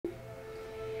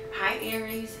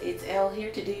Aries, it's Elle here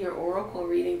to do your oracle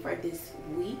reading for this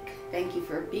week. Thank you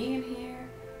for being here.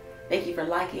 Thank you for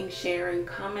liking, sharing,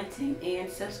 commenting, and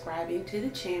subscribing to the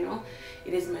channel.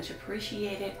 It is much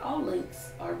appreciated. All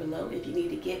links are below if you need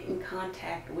to get in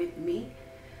contact with me.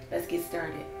 Let's get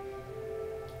started.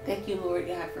 Thank you, Lord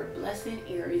God, for blessing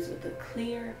Aries with a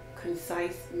clear,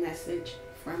 concise message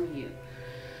from you.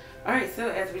 All right, so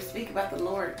as we speak about the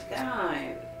Lord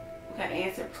God, we got to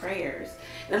answer prayers.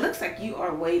 And it looks like you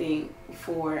are waiting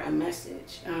for a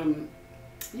message.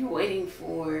 You're waiting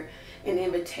for an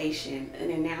invitation, an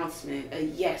announcement, a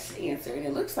yes answer. And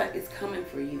it looks like it's coming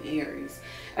for you, Aries.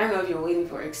 I don't know if you're waiting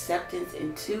for acceptance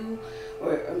into,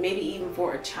 or maybe even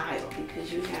for a child,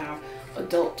 because you have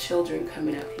adult children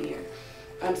coming up here.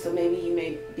 So maybe you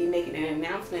may be making an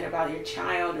announcement about your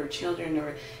child or children,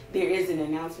 or there is an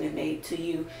announcement made to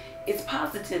you. It's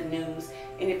positive news,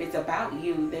 and if it's about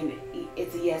you, then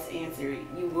it's a yes answer.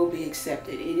 You will be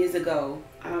accepted. It is a go.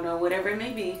 I don't know, whatever it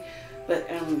may be, but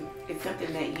it's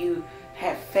something that you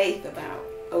have faith about,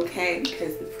 okay?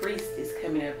 Because the priest is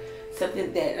coming up.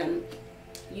 Something that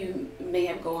you may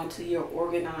have gone to your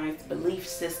organized belief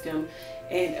system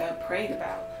and prayed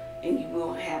about, and you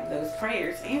will have those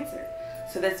prayers answered.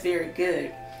 So that's very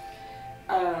good.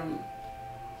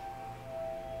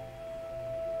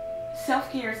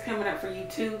 Self-care is coming up for you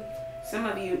too. Some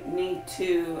of you need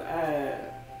to,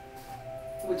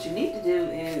 what you need to do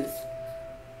is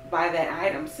buy that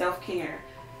item, self-care.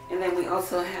 And then we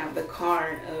also have the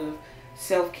card of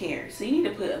self-care. So you need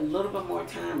to put a little bit more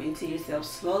time into yourself.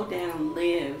 Slow down,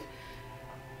 live,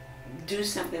 do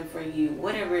something for you,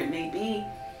 whatever it may be.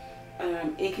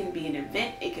 It can be an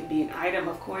event, it can be an item,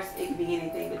 of course, it can be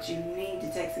anything, but you need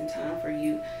to take some time for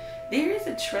you. There is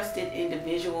a trusted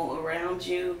individual around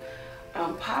you.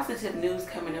 Positive news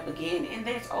coming up again, and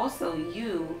there's also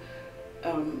you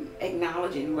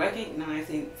acknowledging,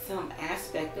 recognizing some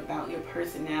aspect about your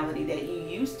personality that you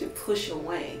used to push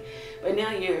away, but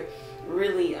now you're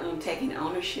really taking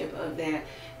ownership of that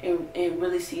and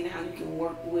really seeing how you can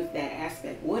work with that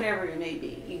aspect, whatever it may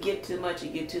be. You give too much,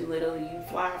 you give too little, you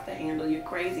fly off the handle, you're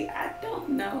crazy, I don't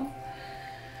know.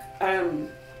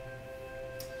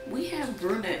 We have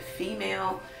brunette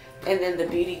female and then the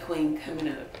beauty queen coming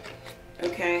up,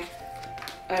 okay?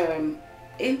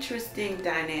 Interesting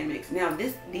dynamics. Now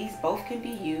these both can be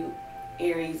you,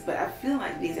 Aries, but I feel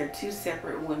like these are two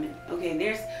separate women, okay?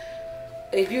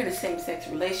 If you're in a same-sex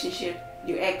relationship,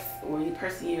 your ex or the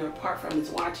person you're apart from is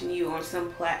watching you on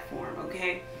some platform,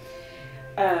 okay?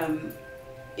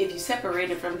 If you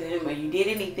separated from them or you did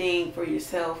anything for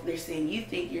yourself, they're saying you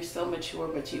think you're so mature,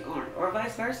 but you aren't. Or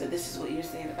vice versa. This is what you're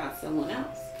saying about someone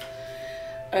else.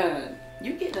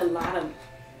 You're getting a lot of,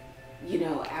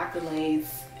 accolades,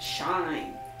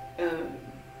 shine,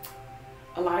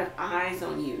 a lot of eyes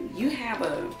on you. You have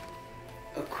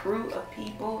a crew of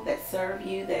people that serve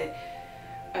you, that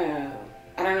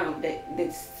I don't know,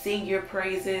 that sing your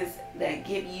praises, that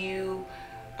give you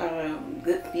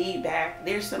good feedback.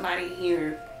 There's somebody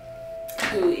here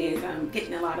who is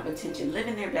getting a lot of attention,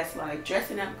 living their best life,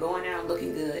 dressing up, going out,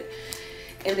 looking good.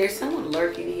 And there's someone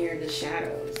lurking here in the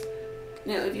shadows.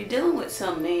 Now, if you're dealing with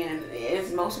some man,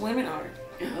 as most women are,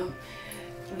 then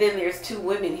there's two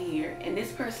women here. And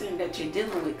this person that you're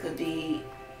dealing with could be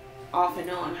off and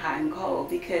on, hot and cold,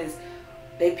 because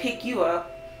they pick you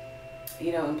up,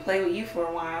 and play with you for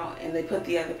a while, and they put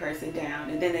the other person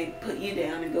down, and then they put you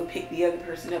down and go pick the other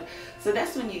person up. So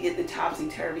that's when you get the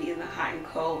topsy-turvy and the hot and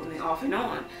cold and the off and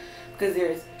on, because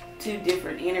there's two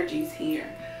different energies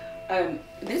here.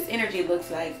 This energy looks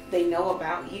like they know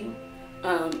about you.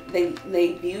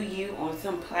 They view you on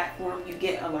some platform. You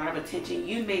get a lot of attention.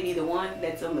 You may be the one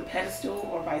that's on the pedestal,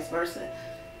 or vice versa.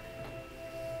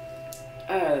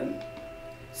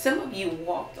 Some of you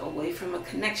walked away from a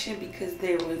connection because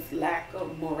there was lack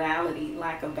of morality,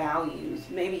 lack of values,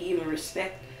 maybe even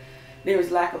respect. There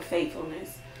was lack of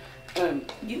faithfulness.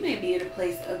 You may be at a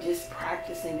place of just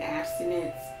practicing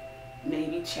abstinence,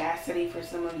 maybe chastity for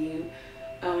some of you.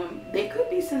 There could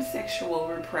be some sexual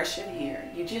repression here.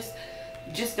 You just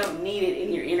don't need it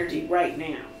in your energy right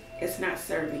now. It's not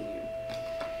serving you.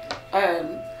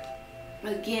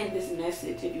 Again, this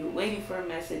message, if you're waiting for a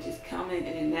message, is coming,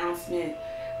 an announcement.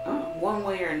 One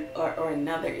way or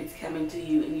another, it's coming to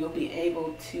you, and you'll be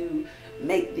able to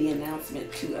make the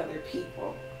announcement to other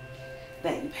people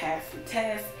that you passed the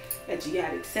test, that you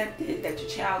got accepted, that your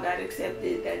child got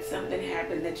accepted, that something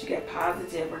happened, that you got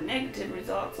positive or negative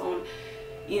results on,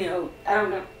 I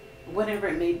don't know, whatever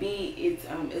it may be,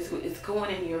 it's going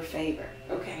in your favor,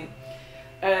 okay?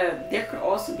 There could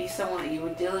also be someone that you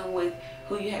were dealing with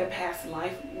who you had a past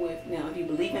life with. Now, if you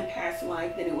believe in past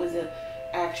life, then it was a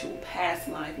actual past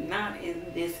life, not in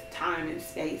this time and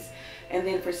space. And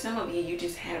then for some of you, you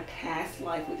just had a past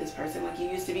life with this person. Like you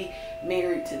used to be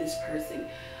married to this person.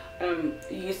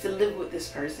 You used to live with this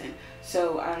person.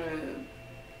 So I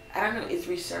don't know, it's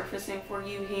resurfacing for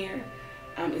you here.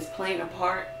 It's playing a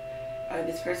part.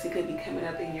 This person could be coming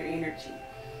up in your energy.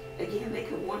 Again, they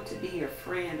could want to be your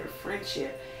friend or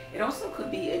friendship. It also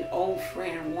could be an old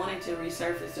friend wanting to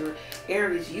resurface, or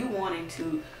Aries, you wanting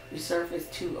to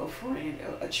resurface to a friend,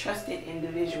 a trusted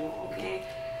individual, okay?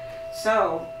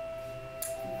 So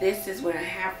this is what I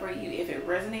have for you. If it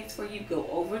resonates for you, go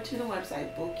over to the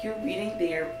website, book your reading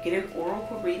there, get an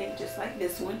oracle reading just like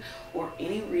this one, or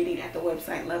any reading at the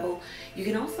website level. You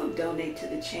can also donate to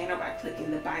the channel by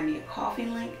clicking the Buy Me a Coffee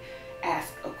link.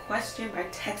 Ask a question by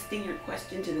texting your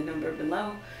question to the number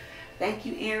below. Thank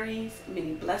you, Aries.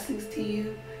 Many blessings to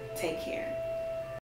you. Take care.